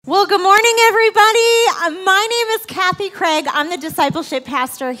Well, good morning, everybody. My name is Kathy Craig. I'm the discipleship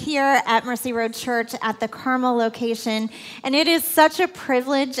pastor here at Mercy Road Church at the Carmel location, and it is such a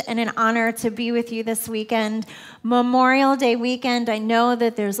privilege and an honor to be with you this weekend, Memorial Day weekend. I know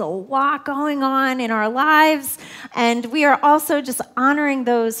that there's a lot going on in our lives, and we are also just honoring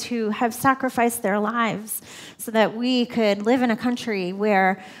those who have sacrificed their lives so that we could live in a country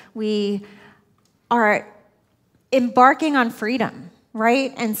where we are embarking on freedom.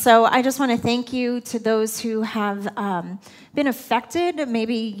 Right? And so I just want to thank you to those who have been affected.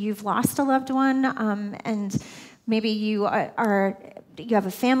 Maybe you've lost a loved one, and maybe you have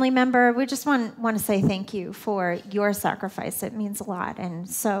a family member. We just want to say thank you for your sacrifice. It means a lot. And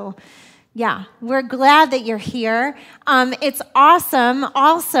so, yeah, we're glad that you're here. It's awesome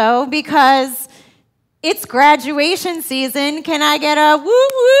also because it's graduation season. Can I get a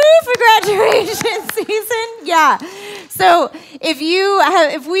woo-woo for graduation season? Yeah. So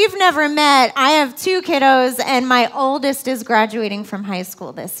if we've never met, I have two kiddos, and my oldest is graduating from high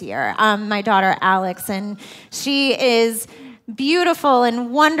school this year, my daughter Alex, and she is beautiful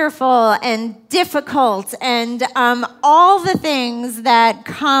and wonderful and difficult and all the things that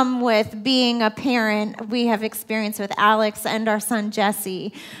come with being a parent we have experienced with Alex and our son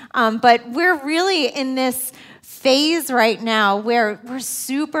Jesse. But we're really in this phase right now where we're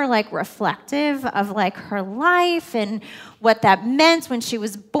super reflective of her life and what that meant when she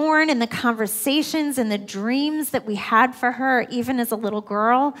was born and the conversations and the dreams that we had for her even as a little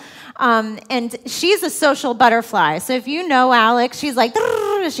girl. And she's a social butterfly. So if you know Alex, she's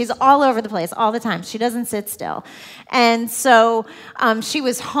she's all over the place all the time. She doesn't sit still. And so she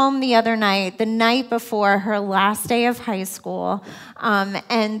was home the other night, the night before her last day of high school.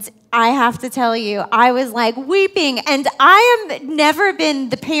 And I have to tell you, I was weeping, and I have never been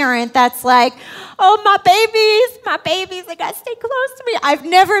the parent that's oh, my babies, they gotta stay close to me. I've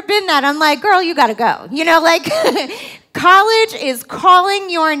never been that. I'm girl, you gotta go. College is calling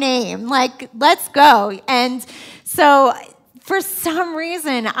your name. Let's go. And so for some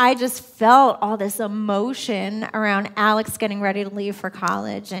reason, I just felt all this emotion around Alex getting ready to leave for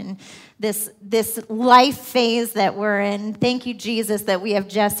college and this life phase that we're in. Thank you, Jesus, that we have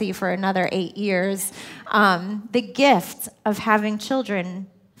Jesse for another 8 years. The gift of having children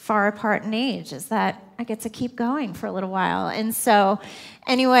far apart in age is that I get to keep going for a little while. And so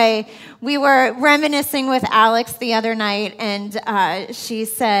anyway, we were reminiscing with Alex the other night, and she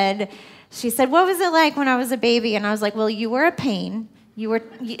said, what was it like when I was a baby? And I was well, you were a pain.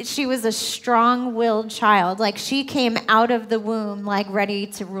 She was a strong-willed child. She came out of the womb ready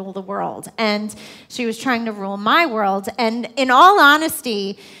to rule the world. And she was trying to rule my world. And in all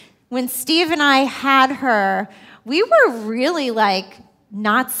honesty, when Steve and I had her, we were really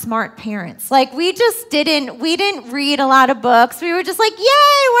not smart parents. We didn't read a lot of books. We were just yay,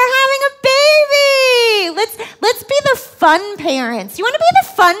 we're having a baby. Let's be the fun parents. You want to be the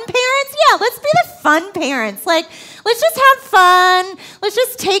fun parents? Yeah, let's be the fun parents. Let's just have fun. Let's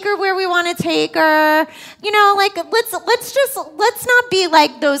just take her where we want to take her. Let's not be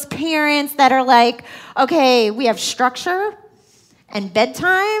those parents that are okay, we have structure and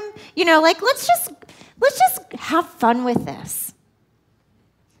bedtime. Let's just have fun with this.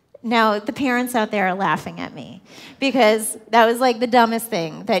 Now, the parents out there are laughing at me because that was the dumbest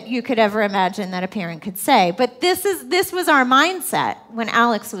thing that you could ever imagine that a parent could say. But this was our mindset when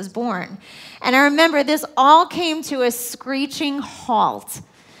Alex was born. And I remember this all came to a screeching halt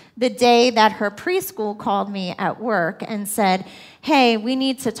the day that her preschool called me at work and said, hey, we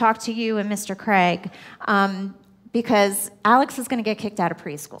need to talk to you and Mr. Craig because Alex is going to get kicked out of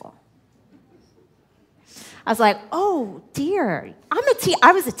preschool. I was oh, dear.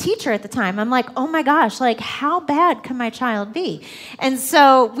 I was a teacher at the time. I'm oh, my gosh, how bad can my child be? And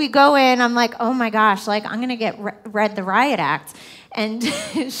so we go in. I'm oh, my gosh, I'm going to get read the riot act. And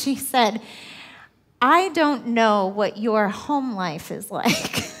she said, I don't know what your home life is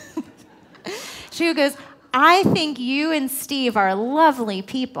like. She goes, I think you and Steve are lovely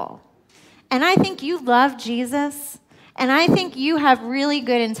people. And I think you love Jesus. And I think you have really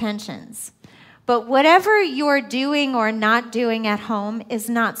good intentions. But whatever you're doing or not doing at home is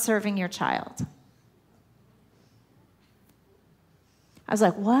not serving your child. I was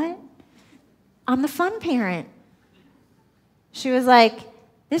what? I'm the fun parent. She was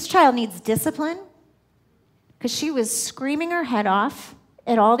this child needs discipline because she was screaming her head off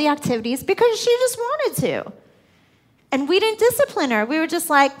at all the activities because she just wanted to. And we didn't discipline her. We were just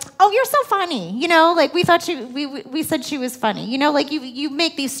oh, you're so funny. We thought we said she was funny. You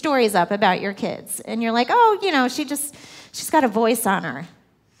make these stories up about your kids. And you're oh, she's got a voice on her.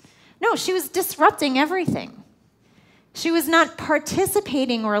 No, she was disrupting everything. She was not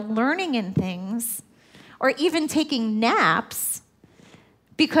participating or learning in things or even taking naps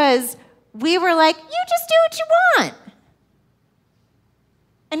because we were like, you just do what you want.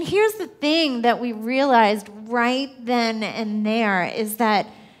 And here's the thing that we realized right then and there is that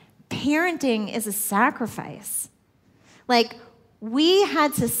parenting is a sacrifice. Like, we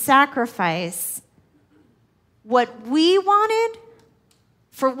had to sacrifice what we wanted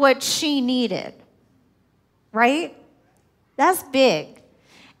for what she needed, right? That's big.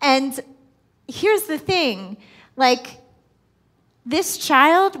 And here's the thing, like, this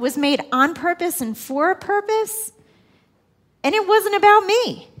child was made on purpose and for a purpose, and it wasn't about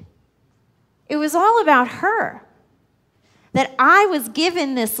me. It was all about her. That I was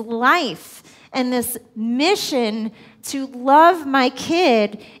given this life and this mission to love my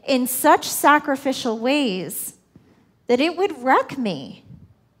kid in such sacrificial ways that it would wreck me.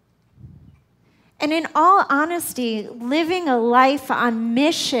 And in all honesty, living a life on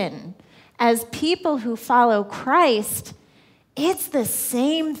mission as people who follow Christ, it's the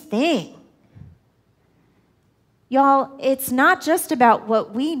same thing. Y'all, it's not just about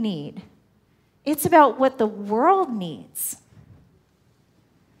what we need. It's about what the world needs.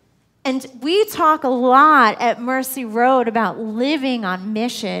 And we talk a lot at Mercy Road about living on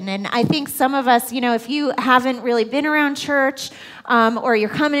mission. And I think some of us, if you haven't really been around church or you're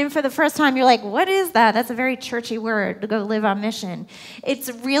coming in for the first time, you're like, what is that? That's a very churchy word, to go live on mission.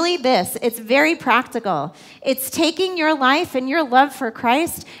 It's really this. It's very practical. It's taking your life and your love for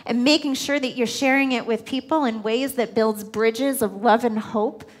Christ and making sure that you're sharing it with people in ways that builds bridges of love and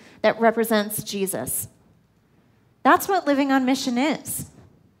hope that represents Jesus. That's what living on mission is.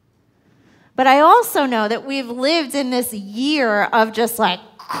 But I also know that we've lived in this year of just like,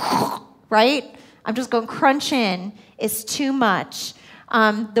 right? I'm just going crunch in. It's too much.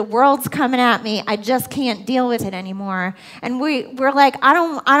 The world's coming at me. I just can't deal with it anymore. And we're like, I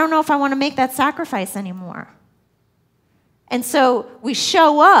don't know if I want to make that sacrifice anymore. And so we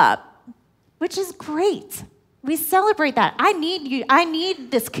show up, which is great. We celebrate that. I need you. I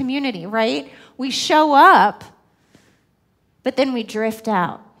need this community, right? We show up, but then we drift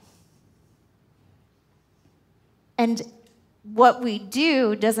out. And what we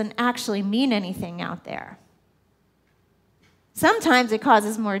do doesn't actually mean anything out there. Sometimes it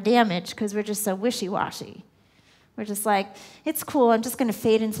causes more damage because we're just so wishy-washy. We're just like, it's cool, I'm just going to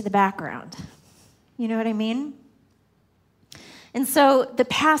fade into the background. You know what I mean? And so the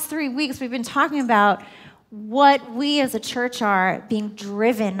past 3 weeks, we've been talking about what we as a church are being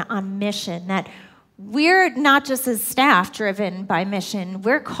driven on mission, that we're not just as staff driven by mission.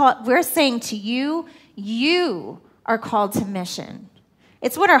 We're saying to you, you are called to mission.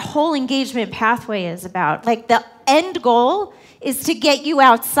 It's what our whole engagement pathway is about. Like, the end goal is to get you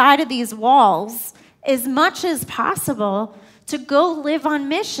outside of these walls as much as possible to go live on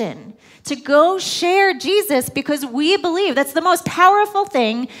mission, to go share Jesus, because we believe that's the most powerful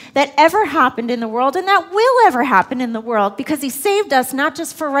thing that ever happened in the world and that will ever happen in the world, because he saved us not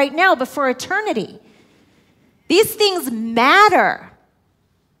just for right now, but for eternity. These things matter.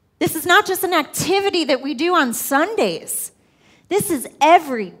 This is not just an activity that we do on Sundays. This is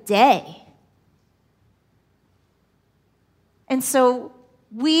every day. And so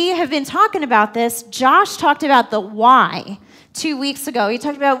we have been talking about this. Josh talked about the why 2 weeks ago. He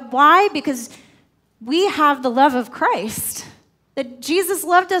talked about why, because we have the love of Christ, that Jesus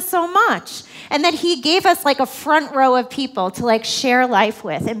loved us so much, and that he gave us like a front row of people to like share life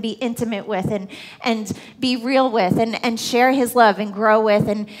with and be intimate with and be real with and share his love and grow with,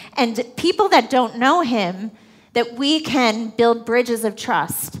 and people that don't know him, that we can build bridges of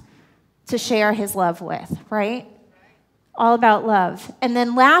trust to share his love with, right? All about love. And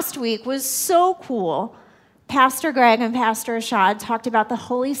then last week was so cool. Pastor Greg and Pastor Ashad talked about the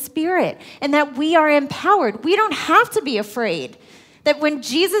Holy Spirit and that we are empowered. We don't have to be afraid. That when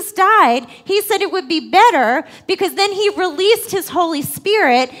Jesus died, he said it would be better because then he released his Holy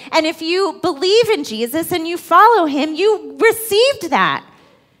Spirit. And if you believe in Jesus and you follow him, you received that.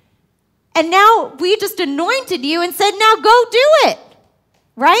 And now we just anointed you and said, now go do it.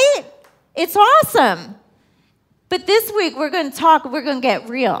 Right? It's awesome. But this week we're going to get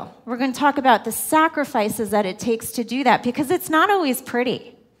real. We're going to talk about the sacrifices that it takes to do that, because it's not always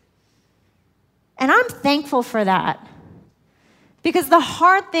pretty. And I'm thankful for that, because the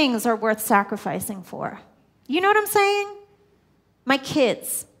hard things are worth sacrificing for. You know what I'm saying? My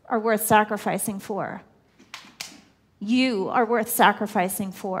kids are worth sacrificing for. You are worth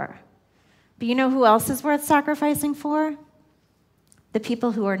sacrificing for. But you know who else is worth sacrificing for? The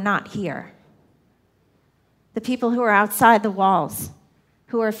people who are not here. The people who are outside the walls,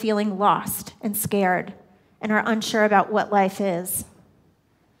 who are feeling lost and scared and are unsure about what life is.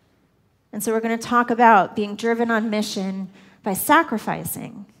 And so we're going to talk about being driven on mission by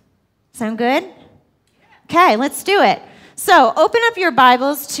sacrificing. Sound good? Okay, let's do it. So open up your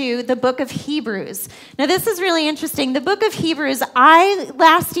Bibles to the book of Hebrews. Now, this is really interesting. The book of Hebrews,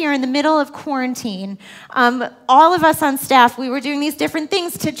 last year in the middle of quarantine, all of us on staff, we were doing these different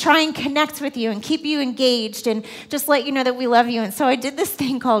things to try and connect with you and keep you engaged and just let you know that we love you. And so I did this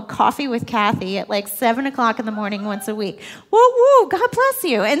thing called Coffee with Kathy at like 7 o'clock in the morning once a week. Woo, woo, God bless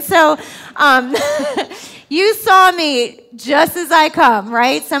you. And so you saw me just as I come,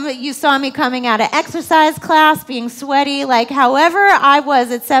 right? Some of you saw me coming out of exercise class, being sweaty, like however I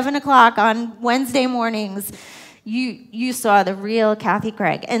was at 7 o'clock on Wednesday mornings, you saw the real Kathy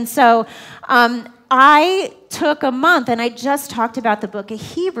Craig. And so I took a month and I just talked about the book of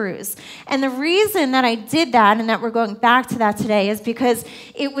Hebrews. And the reason that I did that and that we're going back to that today is because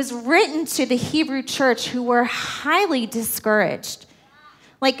it was written to the Hebrew church who were highly discouraged.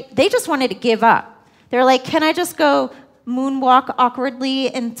 Like they just wanted to give up. They're like, can I just go moonwalk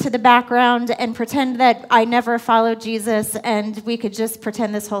awkwardly into the background and pretend that I never followed Jesus and we could just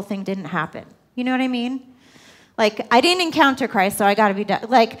pretend this whole thing didn't happen? You know what I mean? Like, I didn't encounter Christ, so I got to be done.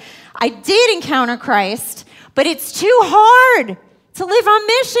 Like, I did encounter Christ, but it's too hard to live on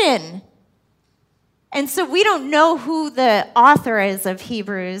mission. And so we don't know who the author is of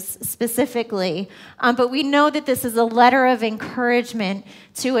Hebrews specifically, but we know that this is a letter of encouragement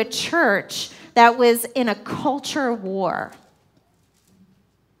to a church that was in a culture war.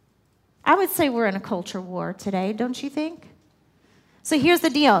 I would say we're in a culture war today, don't you think? So here's the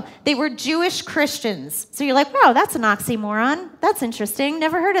deal. They were Jewish Christians. So you're like, wow, that's an oxymoron. That's interesting.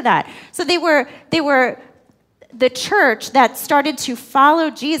 Never heard of that. So they were the church that started to follow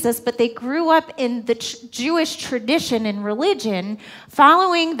Jesus, but they grew up in the Jewish tradition and religion,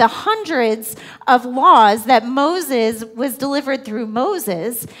 following the hundreds of laws that Moses was delivered through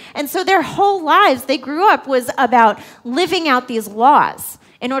Moses. And so their whole lives, they grew up, was about living out these laws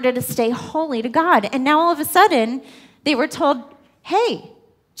in order to stay holy to God. And now all of a sudden, they were told, hey,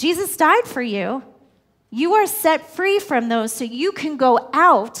 Jesus died for you. You are set free from those so you can go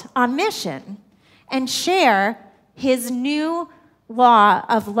out on mission and share his new law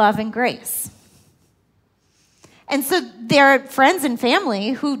of love and grace. And so their friends and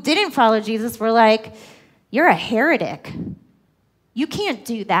family who didn't follow Jesus were like, you're a heretic. You can't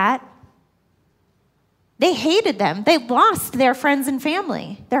do that. They hated them. They lost their friends and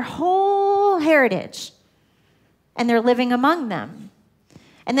family, their whole heritage, and they're living among them.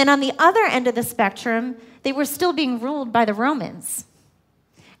 And then on the other end of the spectrum, they were still being ruled by the Romans.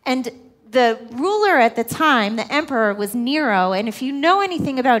 And the ruler at the time, the emperor, was Nero. And if you know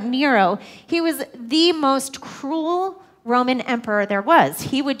anything about Nero, he was the most cruel Roman emperor there was.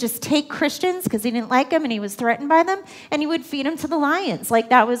 He would just take Christians because he didn't like them and he was threatened by them, and he would feed them to the lions. Like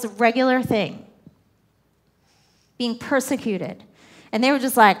that was a regular thing. Being persecuted. And they were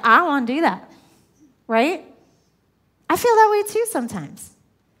just like, I don't want to do that. Right? I feel that way too sometimes.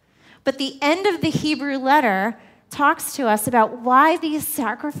 But the end of the Hebrew letter talks to us about why these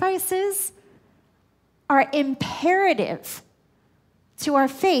sacrifices are imperative to our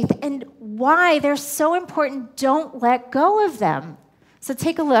faith and why they're so important. Don't let go of them. So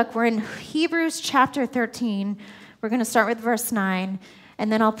take a look. We're in Hebrews chapter 13. We're going to start with verse 9,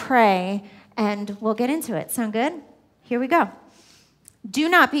 and then I'll pray, and we'll get into it. Sound good? Here we go. Do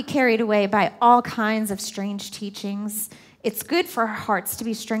not be carried away by all kinds of strange teachings. It's good for our hearts to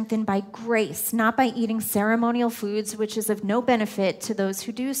be strengthened by grace, not by eating ceremonial foods, which is of no benefit to those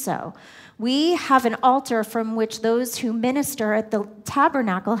who do so. We have an altar from which those who minister at the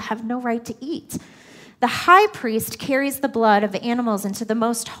tabernacle have no right to eat. The high priest carries the blood of animals into the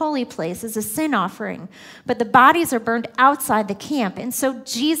most holy place as a sin offering, but the bodies are burned outside the camp. And so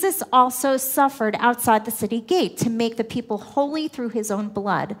Jesus also suffered outside the city gate to make the people holy through his own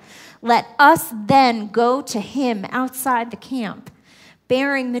blood. Let us then go to him outside the camp,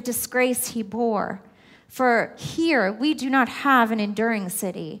 bearing the disgrace he bore. For here we do not have an enduring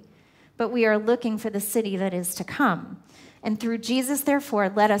city, but we are looking for the city that is to come. And through Jesus,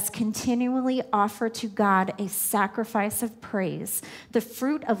 therefore, let us continually offer to God a sacrifice of praise, the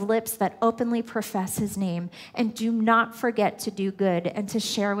fruit of lips that openly profess his name. And do not forget to do good and to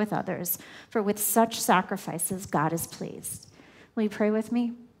share with others, for with such sacrifices, God is pleased. Will you pray with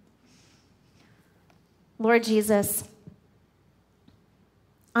me? Lord Jesus,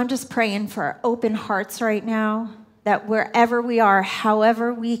 I'm just praying for open hearts right now, that wherever we are,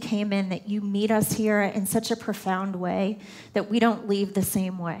 however we came in, that you meet us here in such a profound way that we don't leave the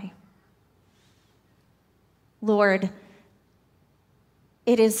same way. Lord,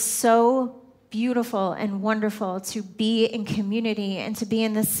 it is so beautiful and wonderful to be in community and to be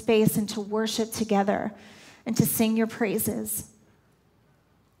in this space and to worship together and to sing your praises.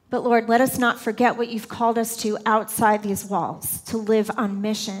 But Lord, let us not forget what you've called us to outside these walls, to live on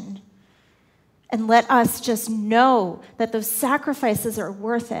mission. And let us just know that those sacrifices are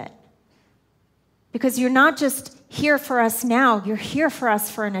worth it. Because you're not just here for us now, you're here for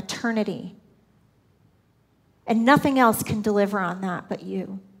us for an eternity. And nothing else can deliver on that but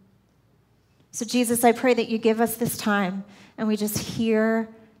you. So Jesus, I pray that you give us this time and we just hear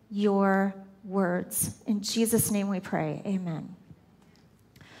your words. In Jesus' name we pray, amen.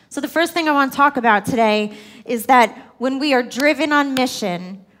 So the first thing I want to talk about today is that when we are driven on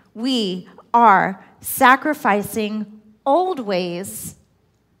mission, we are sacrificing old ways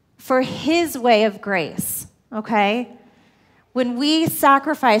for his way of grace, okay? When we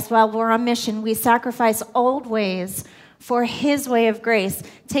sacrifice while we're on mission, we sacrifice old ways for his way of grace.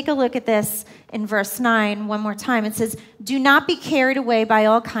 Take a look at this in verse 9 one more time. It says, do not be carried away by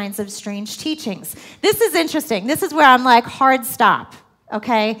all kinds of strange teachings. This is interesting. This is where I'm like, hard stop,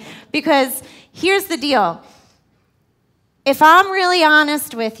 okay? Because here's the deal. If I'm really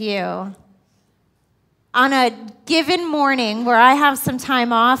honest with you, on a given morning where I have some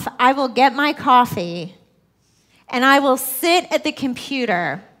time off, I will get my coffee and I will sit at the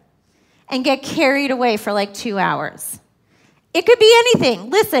computer and get carried away for like 2 hours. It could be anything.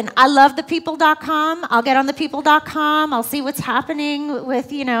 Listen, I love thepeople.com. I'll get on thepeople.com. I'll see what's happening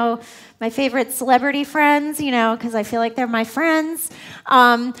with, my favorite celebrity friends, because I feel like they're my friends.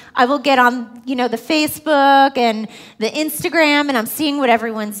 I will get on, the Facebook and the Instagram, and I'm seeing what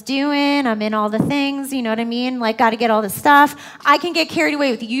everyone's doing. I'm in all the things, you know what I mean? Like, got to get all the stuff. I can get carried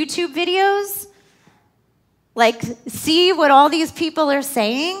away with YouTube videos. Like, see what all these people are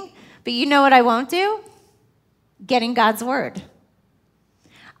saying, but you know what I won't do? Getting God's word.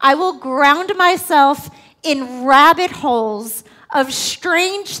 I will ground myself in rabbit holes of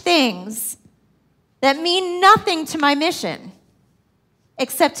strange things that mean nothing to my mission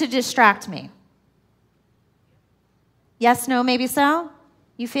except to distract me. Yes, no, maybe so?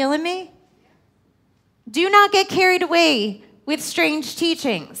 You feeling me? Do not get carried away with strange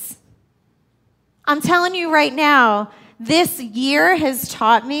teachings. I'm telling you right now, this year has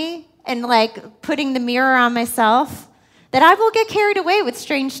taught me, and like putting the mirror on myself, that I will get carried away with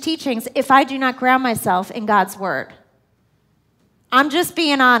strange teachings if I do not ground myself in God's word. I'm just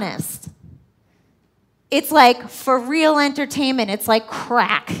being honest. It's like for real entertainment. It's like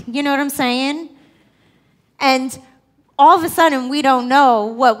crack. You know what I'm saying? And all of a sudden, we don't know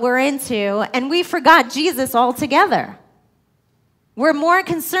what we're into, and we forgot Jesus altogether. We're more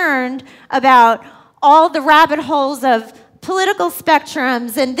concerned about all the rabbit holes of political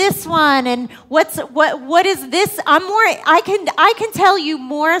spectrums and this one and what is this. I can tell you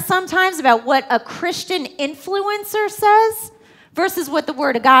more sometimes about what a Christian influencer says versus what the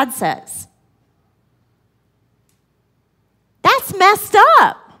Word of God says. That's messed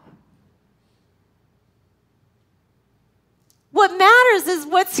up. What matters is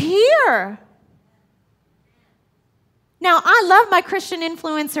what's here. Now, I love my Christian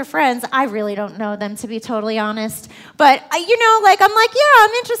influencer friends. I really don't know them, to be totally honest. But, I'm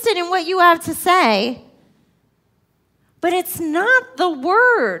interested in what you have to say. But it's not the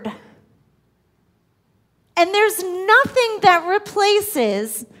word. And there's nothing that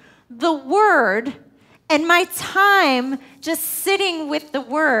replaces the word and my time just sitting with the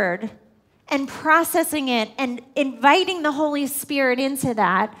word and processing it and inviting the Holy Spirit into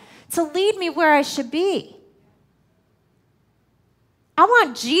that to lead me where I should be. I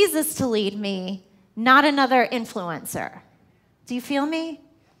want Jesus to lead me, not another influencer. Do you feel me?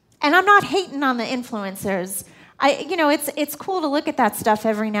 And I'm not hating on the influencers. It's cool to look at that stuff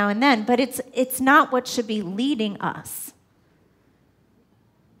every now and then, but it's not what should be leading us.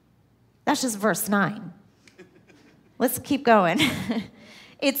 That's just verse 9. Let's keep going.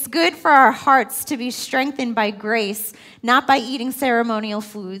 It's good for our hearts to be strengthened by grace, not by eating ceremonial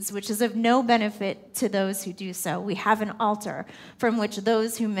foods, which is of no benefit to those who do so. We have an altar from which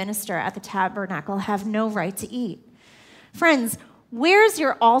those who minister at the tabernacle have no right to eat. Friends, where's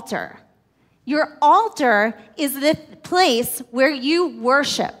your altar? Your altar is the place where you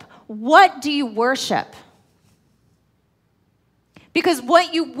worship. What do you worship? Because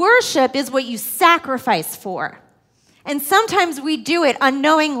what you worship is what you sacrifice for. And sometimes we do it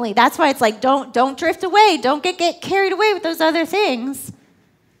unknowingly. That's why it's like, don't drift away. Don't get carried away with those other things.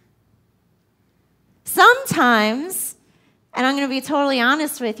 Sometimes, and I'm going to be totally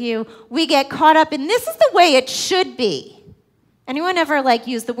honest with you, we get caught up in this is the way it should be. Anyone ever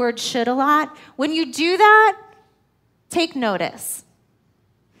use the word should a lot? When you do that, take notice.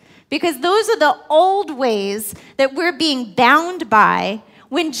 because those are the old ways that we're being bound by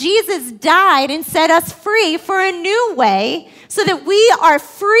when Jesus died and set us free for a new way so that we are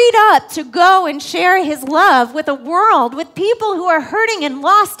freed up to go and share his love with a world, with people who are hurting and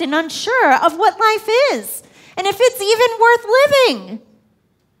lost and unsure of what life is and if it's even worth living.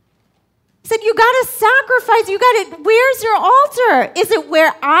 He said, you got to sacrifice. Where's your altar? Is it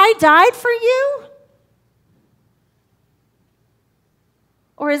where I died for you?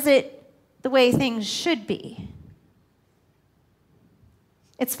 Or is it the way things should be?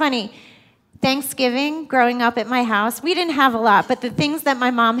 It's funny, Thanksgiving, growing up at my house, we didn't have a lot, but the things that my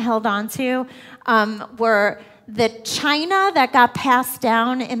mom held on to were the china that got passed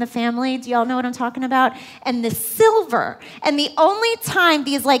down in the family. Do y'all know what I'm talking about? And the silver. And the only time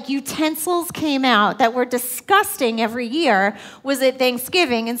these utensils came out that were disgusting every year was at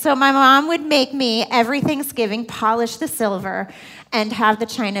Thanksgiving. And so my mom would make me every Thanksgiving polish the silver and have the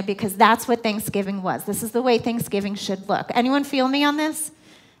china because that's what Thanksgiving was. This is the way Thanksgiving should look. Anyone feel me on this?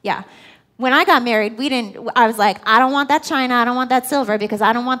 Yeah. When I got married, I was like, I don't want that china, I don't want that silver because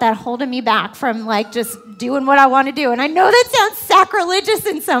I don't want that holding me back from just doing what I want to do. And I know that sounds sacrilegious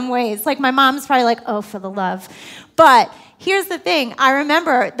in some ways. My mom's probably like, oh, for the love. But here's the thing. I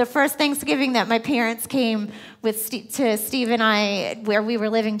remember the first Thanksgiving that my parents came to Steve and I, where we were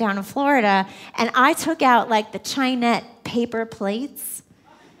living down in Florida, and I took out the Chinette paper plates.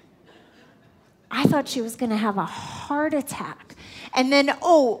 I thought she was going to have a heart attack. And then,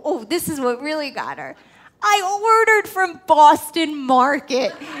 this is what really got her. I ordered from Boston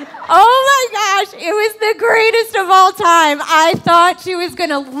Market. Oh my gosh, it was the greatest of all time. I thought she was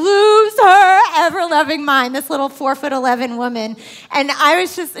going to lose her ever-loving mind, this little 4'11" woman. And she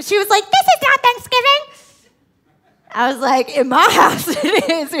was like, this is not Thanksgiving. I was like, in my house it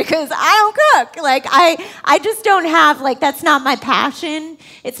is because I don't cook. I just don't have, that's not my passion.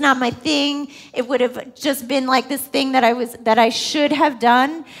 It's not my thing. It would have just been this thing that I should have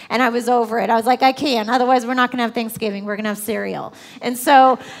done, and I was over it. I was like, I can't. Otherwise, we're not going to have Thanksgiving. We're going to have cereal. And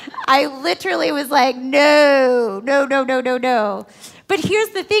so I literally was like, no. But here's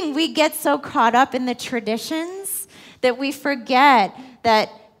the thing. We get so caught up in the traditions that we forget that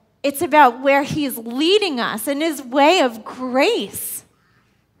it's about where he's leading us in his way of grace.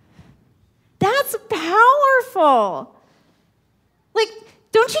 That's powerful.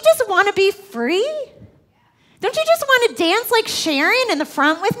 Don't you just want to be free? Don't you just want to dance like Sharon in the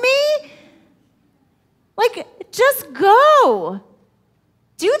front with me? Just go.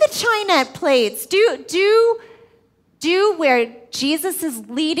 Do the Chinette plates. Do where Jesus is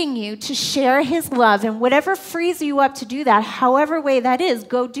leading you to share his love, and whatever frees you up to do that, however way that is,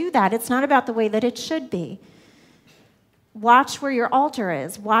 go do that. It's not about the way that it should be. Watch where your altar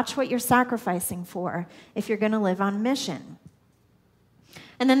is. Watch what you're sacrificing for if you're going to live on mission.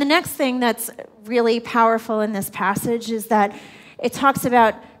 And then the next thing that's really powerful in this passage is that it talks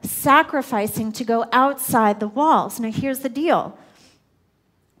about sacrificing to go outside the walls. Now, here's the deal.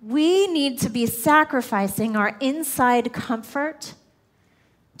 We need to be sacrificing our inside comfort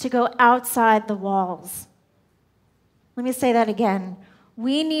to go outside the walls. Let me say that again.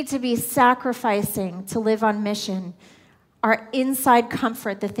 We need to be sacrificing to live on mission our inside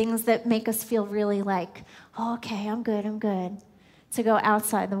comfort, the things that make us feel really okay, I'm good, to go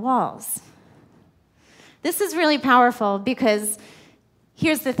outside the walls. This is really powerful because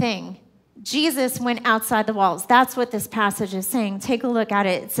here's the thing. Jesus went outside the walls. That's what this passage is saying. Take a look at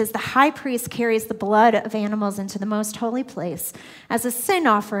it. It says the high priest carries the blood of animals into the most holy place as a sin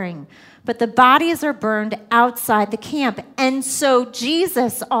offering, but the bodies are burned outside the camp. And so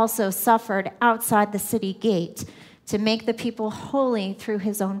Jesus also suffered outside the city gate to make the people holy through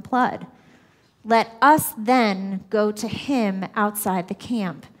his own blood. Let us then go to him outside the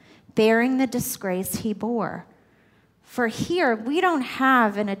camp, bearing the disgrace he bore. For here, we don't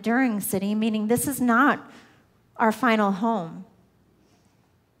have an enduring city, meaning this is not our final home.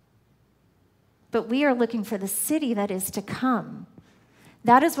 But we are looking for the city that is to come.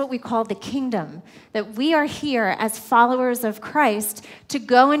 That is what we call the kingdom, that we are here as followers of Christ to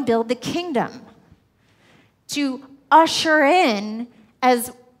go and build the kingdom, to usher in,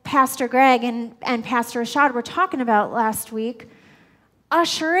 as Pastor Greg and Pastor Ashad were talking about last week,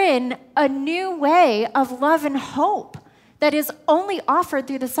 usher in a new way of love and hope that is only offered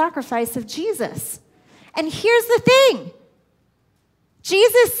through the sacrifice of Jesus. And here's the thing.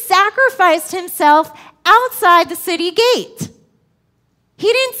 Jesus sacrificed himself outside the city gate. He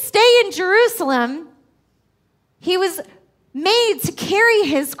didn't stay in Jerusalem. He was made to carry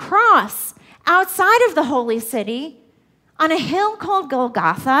his cross outside of the holy city on a hill called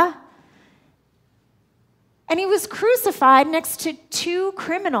Golgotha. And he was crucified next to two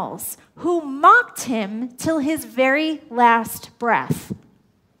criminals who mocked him till his very last breath.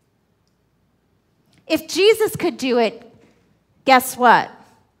 If Jesus could do it, guess what?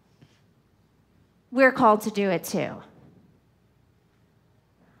 We're called to do it too.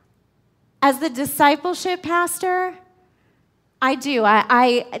 As the discipleship pastor, I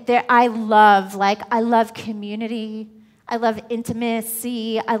love community. I love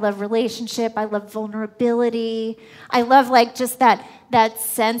intimacy. I love relationship. I love vulnerability. I love just that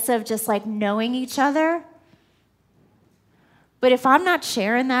sense of just knowing each other. But if I'm not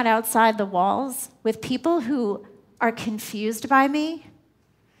sharing that outside the walls with people who are confused by me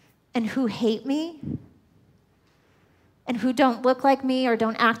and who hate me and who don't look like me or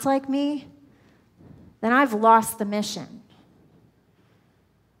don't act like me, then I've lost the mission.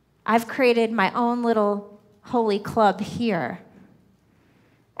 I've created my own little holy club here,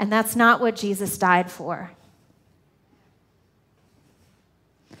 and that's not what Jesus died for.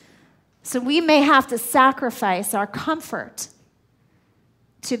 So we may have to sacrifice our comfort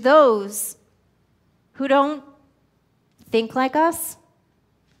to those who don't think like us,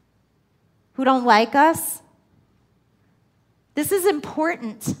 who don't like us. This is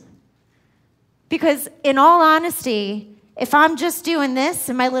important because, in all honesty, if I'm just doing this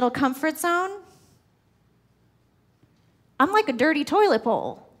in my little comfort zone, I'm like a dirty toilet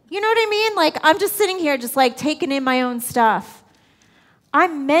bowl. You know what I mean? I'm just sitting here just taking in my own stuff.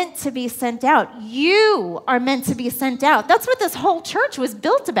 I'm meant to be sent out. You are meant to be sent out. That's what this whole church was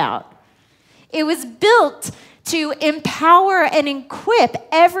built about. It was built to empower and equip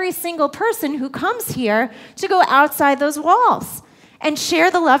every single person who comes here to go outside those walls and share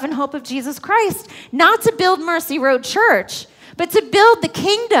the love and hope of Jesus Christ, not to build Mercy Road Church, but to build the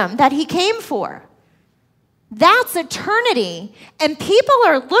kingdom that he came for. That's eternity, and people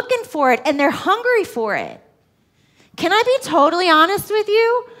are looking for it, and they're hungry for it. Can I be totally honest with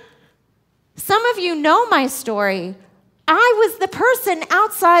you? Some of you know my story. I was the person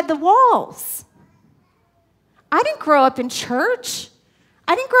outside the walls. I didn't grow up in church.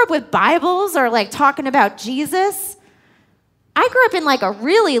 I didn't grow up with Bibles or talking about Jesus. I grew up in a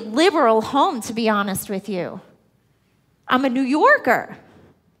really liberal home, to be honest with you. I'm a New Yorker,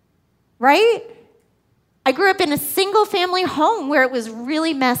 right? I grew up in a single family home where it was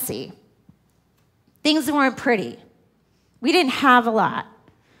really messy. Things weren't pretty. We didn't have a lot.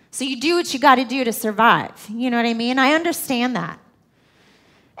 So you do what you got to do to survive. You know what I mean? I understand that.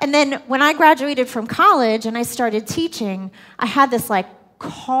 And then when I graduated from college and I started teaching, I had this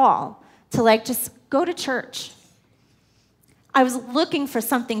call to just go to church. I was looking for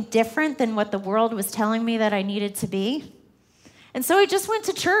something different than what the world was telling me that I needed to be. And so I just went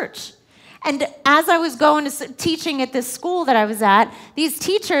to church. And as I was going to teaching at this school that I was at, these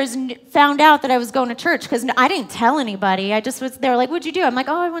teachers found out that I was going to church because I didn't tell anybody. They were like, "What'd you do?" I'm like,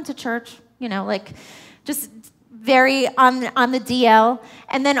 "Oh, I went to church." Just very on the DL.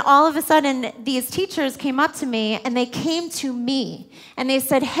 And then all of a sudden, these teachers came up to me, and they came to me, and they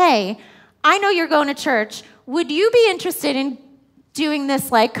said, "Hey, I know you're going to church. Would you be interested in doing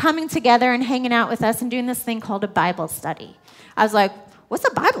this, coming together and hanging out with us and doing this thing called a Bible study?" I was like, "What's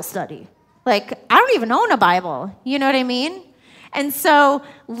a Bible study?" I don't even own a Bible. You know what I mean? And so,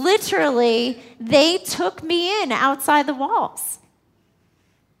 literally, they took me in outside the walls.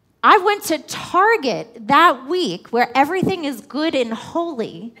 I went to Target that week where everything is good and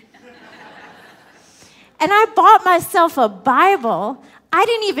holy. And I bought myself a Bible. I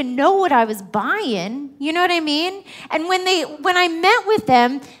didn't even know what I was buying. You know what I mean? And when I met with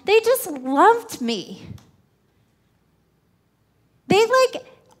them, they just loved me. They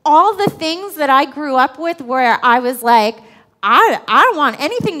all the things that I grew up with where I was I don't want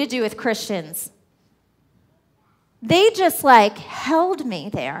anything to do with Christians. They just held me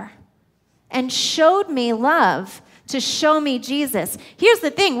there and showed me love to show me Jesus. Here's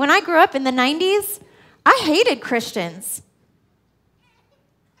the thing. When I grew up in the 90s, I hated Christians.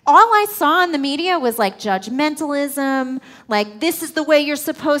 All I saw in the media was judgmentalism, this is the way you're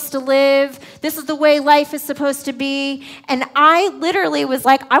supposed to live, this is the way life is supposed to be. And I literally was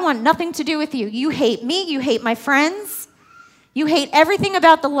I want nothing to do with you. You hate me, you hate my friends, you hate everything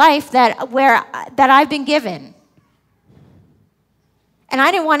about the life that I've been given. And I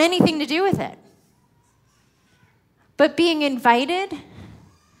didn't want anything to do with it. But being invited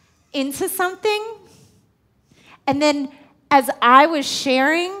into something, and then as I was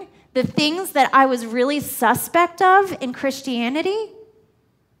sharing the things that I was really suspect of in Christianity,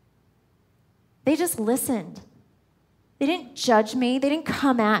 they just listened. They didn't judge me. They didn't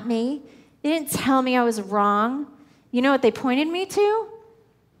come at me. They didn't tell me I was wrong. You know what they pointed me to?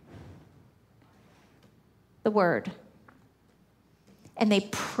 the word. And they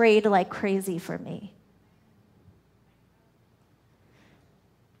prayed like crazy for me.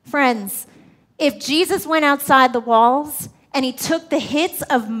 Friends, if Jesus went outside the walls and he took the hits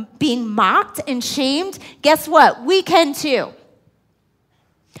of being mocked and shamed, guess what? We can too.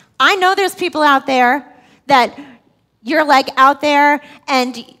 I know there's people out there that you're like out there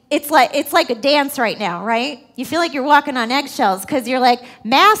and it's like a dance right now, right? You feel like you're walking on eggshells because you're like,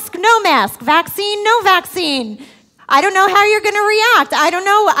 mask, no mask, vaccine, no vaccine. I don't know how you're going to react. I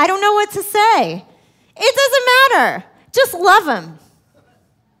don't know what to say. It doesn't matter. Just love them.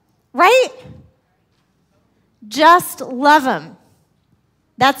 Right? Just love them.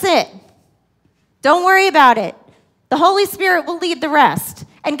 That's it. Don't worry about it. The Holy Spirit will lead the rest.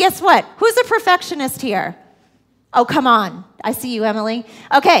 And guess what? Who's a perfectionist here? Oh, come on. I see you, Emily.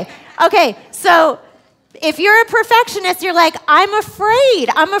 Okay. So if you're a perfectionist, you're like, I'm afraid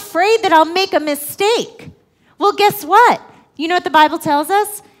that I'll make a mistake. Well, guess what? You know what the Bible tells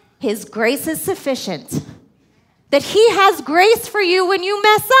us? His grace is sufficient. That he has grace for you when you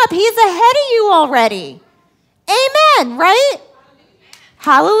mess up. He's ahead of you already. Amen, right?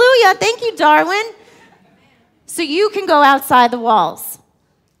 Hallelujah. Thank you, Darwin. So you can go outside the walls.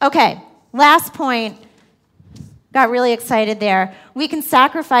 Okay, last point. Got really excited there. We can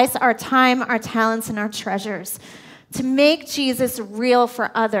sacrifice our time, our talents, and our treasures to make Jesus real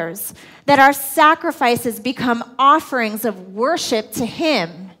for others. That our sacrifices become offerings of worship to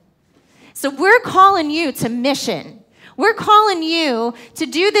him. So we're calling you to mission. We're calling you to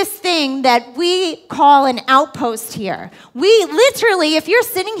do this thing that we call an outpost here. We literally, if you're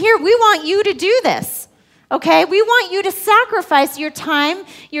sitting here, we want you to do this. Okay? We want you to sacrifice your time,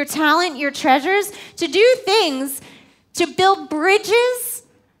 your talent, your treasures to do things to build bridges,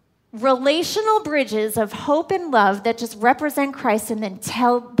 relational bridges of hope and love that just represent Christ and then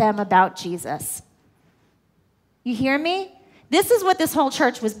tell them about Jesus. You hear me? This is what this whole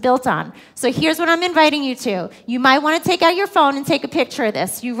church was built on. So here's what I'm inviting you to. You might want to take out your phone and take a picture of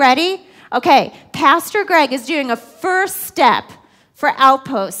this. You ready? Okay, Pastor Greg is doing a first step for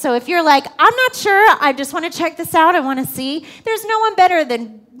Outpost. So if you're like, I'm not sure, I just want to check this out, I want to see, there's no one better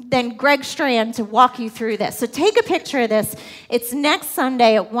than Greg Strand to walk you through this. So take a picture of this. It's next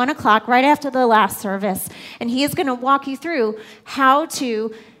Sunday at 1 o'clock, right after the last service. And he is going to walk you through how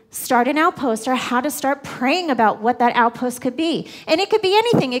to start an outpost or how to start praying about what that outpost could be. And it could be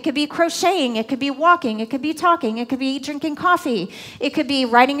anything. It could be crocheting. It could be walking. It could be talking. It could be drinking coffee. It could be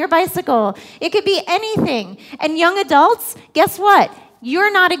riding your bicycle. It could be anything. And young adults, guess what?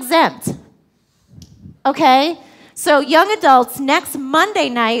 You're not exempt. Okay? So young adults, next Monday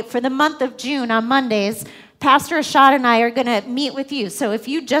night for the month of June on Mondays, Pastor Ashad and I are going to meet with you. So if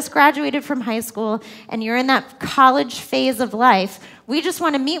you just graduated from high school and you're in that college phase of life, we just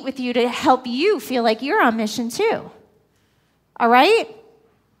want to meet with you to help you feel like you're on mission too. All right?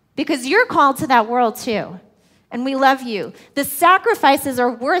 Because you're called to that world too. And we love you. The sacrifices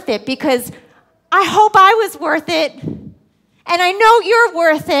are worth it because I hope I was worth it. And I know you're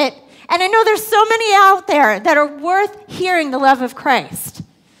worth it. And I know there's so many out there that are worth hearing the love of Christ.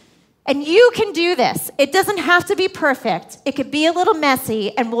 And you can do this. It doesn't have to be perfect. It could be a little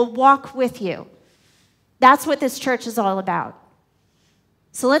messy, and we'll walk with you. That's what this church is all about.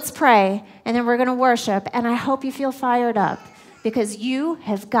 So let's pray, and then we're going to worship, and I hope you feel fired up because you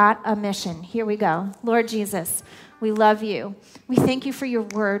have got a mission. Here we go. Lord Jesus, we love you. We thank you for your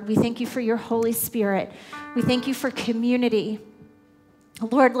word. We thank you for your Holy Spirit. We thank you for community.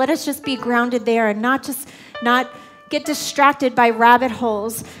 Lord, let us just be grounded there and not get distracted by rabbit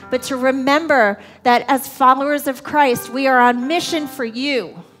holes, but to remember that as followers of Christ, we are on mission for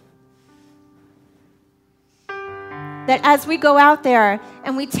you. That as we go out there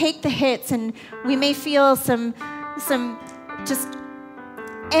and we take the hits and we may feel some just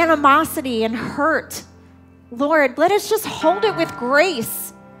animosity and hurt, Lord, let us just hold it with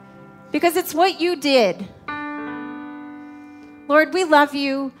grace because it's what you did. Lord, we love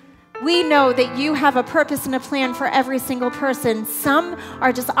you. We know that you have a purpose and a plan for every single person. Some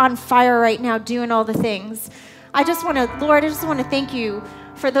are just on fire right now doing all the things. Lord, I just want to thank you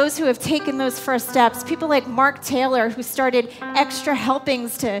for those who have taken those first steps. People like Mark Taylor, who started extra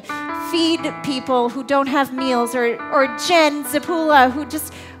helpings to feed people who don't have meals, or Jen Zapula, who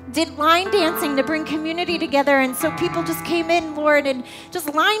just did line dancing to bring community together. And so people just came in, Lord, and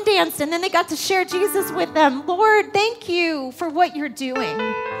just line danced, and then they got to share Jesus with them. Lord, thank you for what you're doing.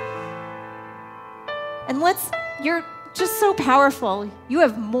 And you're just so powerful. You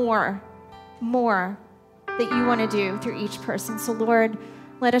have more that you want to do through each person. So Lord,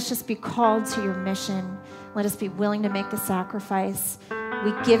 let us just be called to your mission. Let us be willing to make the sacrifice.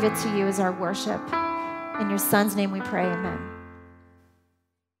 We give it to you as our worship. In your son's name we pray, amen.